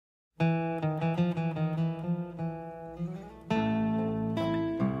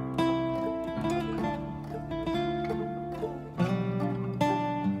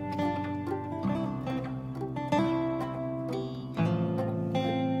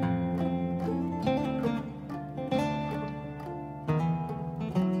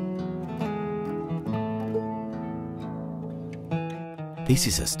This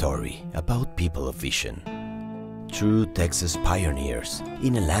is a story about people of vision. True Texas pioneers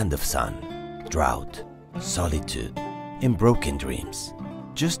in a land of sun, drought, solitude, and broken dreams,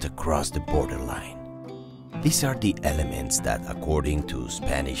 just across the borderline. These are the elements that, according to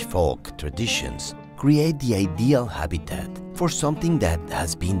Spanish folk traditions, create the ideal habitat for something that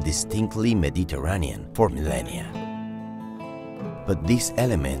has been distinctly Mediterranean for millennia. But these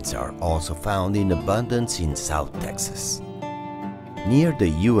elements are also found in abundance in South Texas. Near the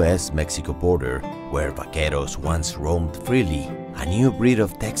US-Mexico border, where vaqueros once roamed freely, a new breed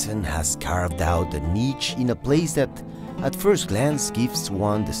of Texan has carved out a niche in a place that, at first glance, gives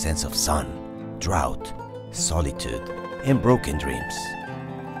one the sense of sun, drought, solitude, and broken dreams.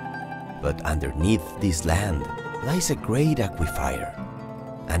 But underneath this land lies a great aquifer,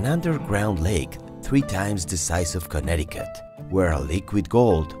 an underground lake 3 times the size of Connecticut, where a liquid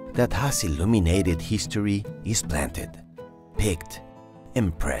gold that has illuminated history is planted, picked,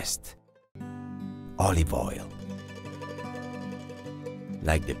 and pressed. Olive oil.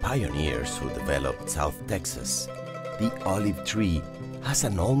 Like the pioneers who developed South Texas, the olive tree has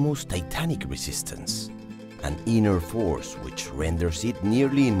an almost titanic resistance, an inner force which renders it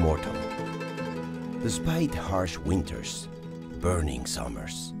nearly immortal. Despite harsh winters, burning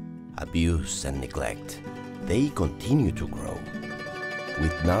summers, abuse and neglect, they continue to grow,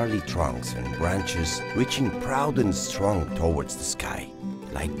 with gnarly trunks and branches reaching proud and strong towards the sky,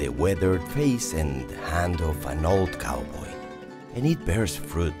 like the weathered face and hand of an old cowboy. And it bears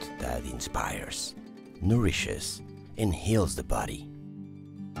fruit that inspires, nourishes, and heals the body.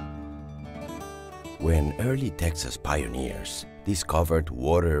 When early Texas pioneers discovered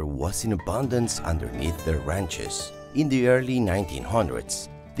water was in abundance underneath their ranches in the early 1900s,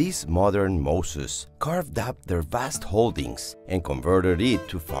 these modern Moses carved up their vast holdings and converted it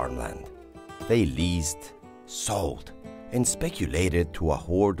to farmland. They leased, sold, and speculated to a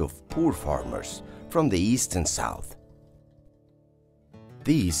horde of poor farmers from the east and south.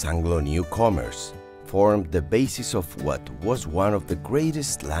 These Anglo newcomers formed the basis of what was one of the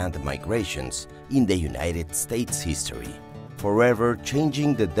greatest land migrations in the United States history, forever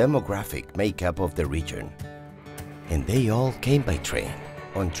changing the demographic makeup of the region. And they all came by train,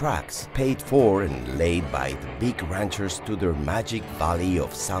 on trucks paid for and laid by the big ranchers to their magic valley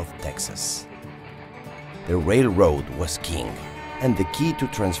of South Texas. The railroad was king, and the key to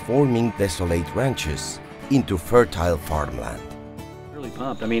transforming desolate ranches into fertile farmland. Really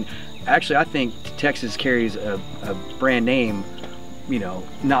pumped. I mean, actually, I think Texas carries a brand name,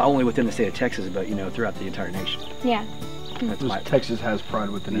 not only within the state of Texas, but, throughout the entire nation. Yeah. Texas has pride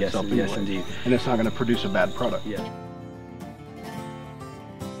within itself. Yes, indeed. And it's not going to produce a bad product. Yeah.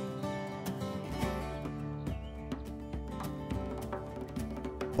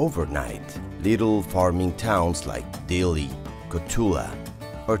 Overnight, little farming towns like Dilley, Cotulla,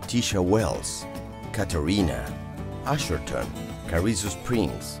 Artesia Wells, Katarina, Asherton, Carrizo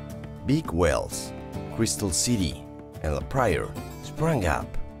Springs, Big Wells, Crystal City, and La Pryor sprang up,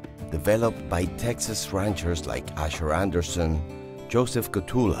 developed by Texas ranchers like Asher Anderson, Joseph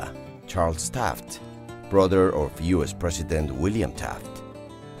Cotulla, Charles Taft, brother of U.S. President William Taft,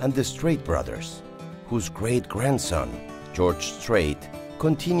 and the Strait brothers, whose great-grandson, George Strait,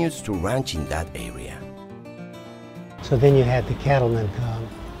 continues to ranch in that area. So then you had the cattlemen come,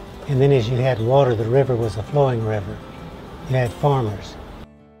 and then as you had water, the river was a flowing river. You had farmers.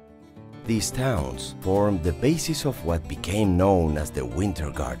 These towns formed the basis of what became known as the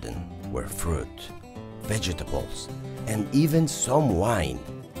Winter Garden, where fruit, vegetables, and even some wine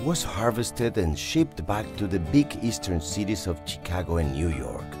was harvested and shipped back to the big eastern cities of Chicago and New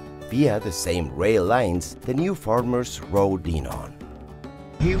York, via the same rail lines the new farmers rode in on.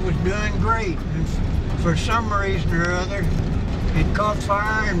 He was doing great, and for some reason or other, it caught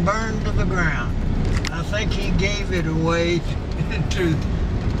fire and burned to the ground. I think he gave it away to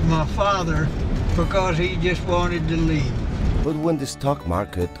my father because he just wanted to leave. But when the stock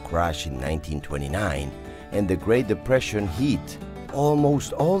market crashed in 1929 and the Great Depression hit,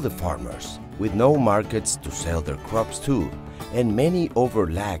 almost all the farmers, with no markets to sell their crops to, and many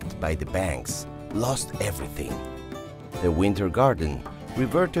overlapped by the banks, lost everything. The Winter Garden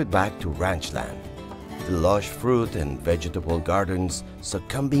reverted back to ranch land, the lush fruit and vegetable gardens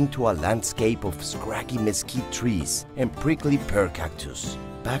succumbing to a landscape of scraggy mesquite trees and prickly pear cactus,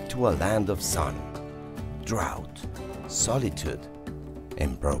 back to a land of sun, drought, solitude,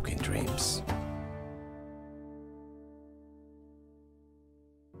 and broken dreams.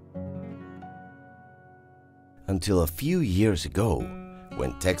 Until a few years ago,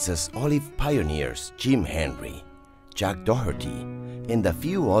 when Texas olive pioneers Jim Henry, Jack Doherty, and a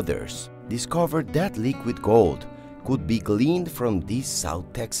few others discovered that liquid gold could be gleaned from this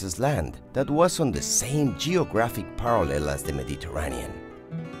South Texas land that was on the same geographic parallel as the Mediterranean.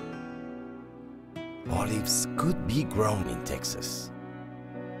 Olives could be grown in Texas.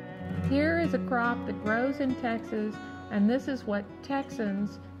 Here is a crop that grows in Texas, and this is what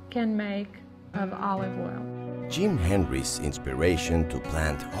Texans can make of olive oil. Jim Henry's inspiration to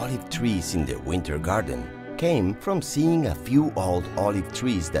plant olive trees in the winter garden came from seeing a few old olive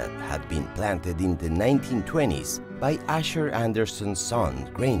trees that had been planted in the 1920s by Asher Anderson's son,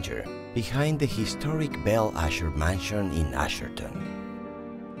 Granger, behind the historic Bell Asher Mansion in Asherton.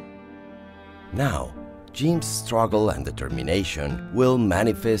 Now, Jim's struggle and determination will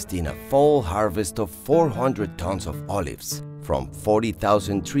manifest in a fall harvest of 400 tons of olives from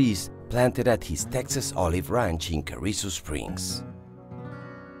 40,000 trees planted at his Texas Olive Ranch in Carrizo Springs.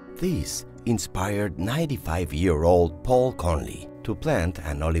 This inspired 95-year-old Paul Conley to plant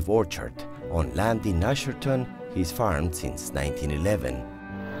an olive orchard on land in Asherton, his farm since 1911.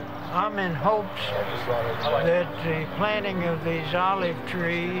 I'm in hopes that the planting of these olive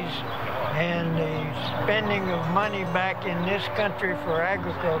trees and the spending of money back in this country for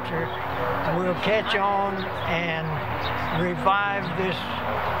agriculture will catch on and revive this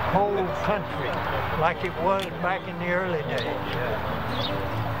whole country like it was back in the early days.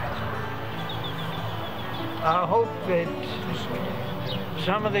 I hope that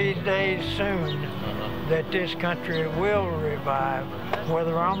some of these days soon that this country will revive,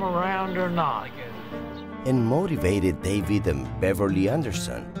 whether I'm around or not. And motivated David and Beverly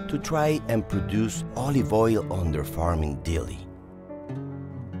Anderson to try and produce olive oil on their farm in Dilley.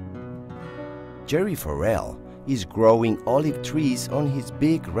 Jerry Farrell is growing olive trees on his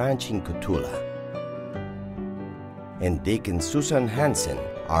big ranch in Cotulla. And Dick and Susan Hansen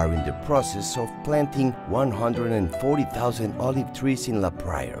are in the process of planting 140,000 olive trees in La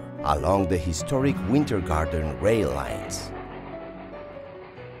Pryor along the historic Winter Garden rail lines.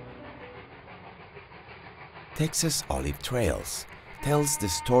 Texas Olive Trails tells the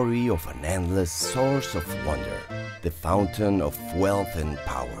story of an endless source of wonder, the fountain of wealth and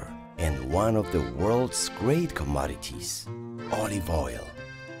power, and one of the world's great commodities, olive oil.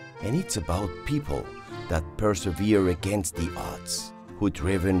 And it's about people that persevere against the odds, who,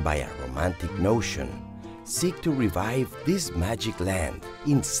 driven by a romantic notion, seek to revive this magic land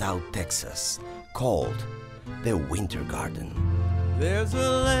in South Texas called the Winter Garden. There's a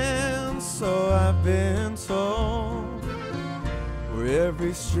land, so I've been told, where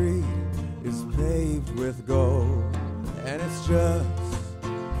every street is paved with gold, and it's just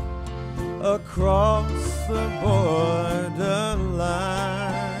across the borderline.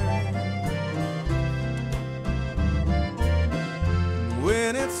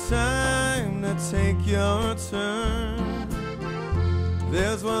 When it's time to take your turn,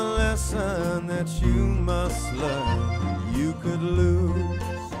 there's one lesson that you must learn. You could lose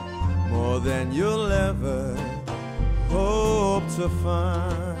more than you'll ever hope to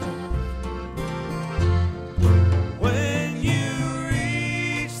find. When you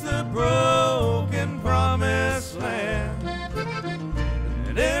reach the broken promised land,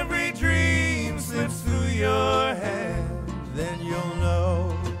 and every dream slips through your hand, then you'll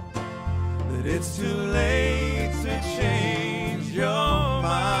know that it's too late to change your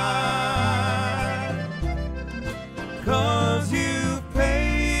mind. 'Cause you've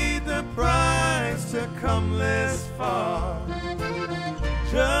paid the price to come this far,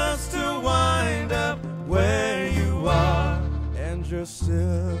 just to wind up where you are, and you're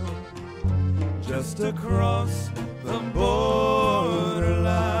still just across the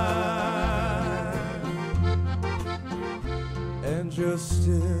borderline. And you're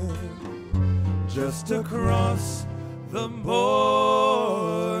still just across the borderline.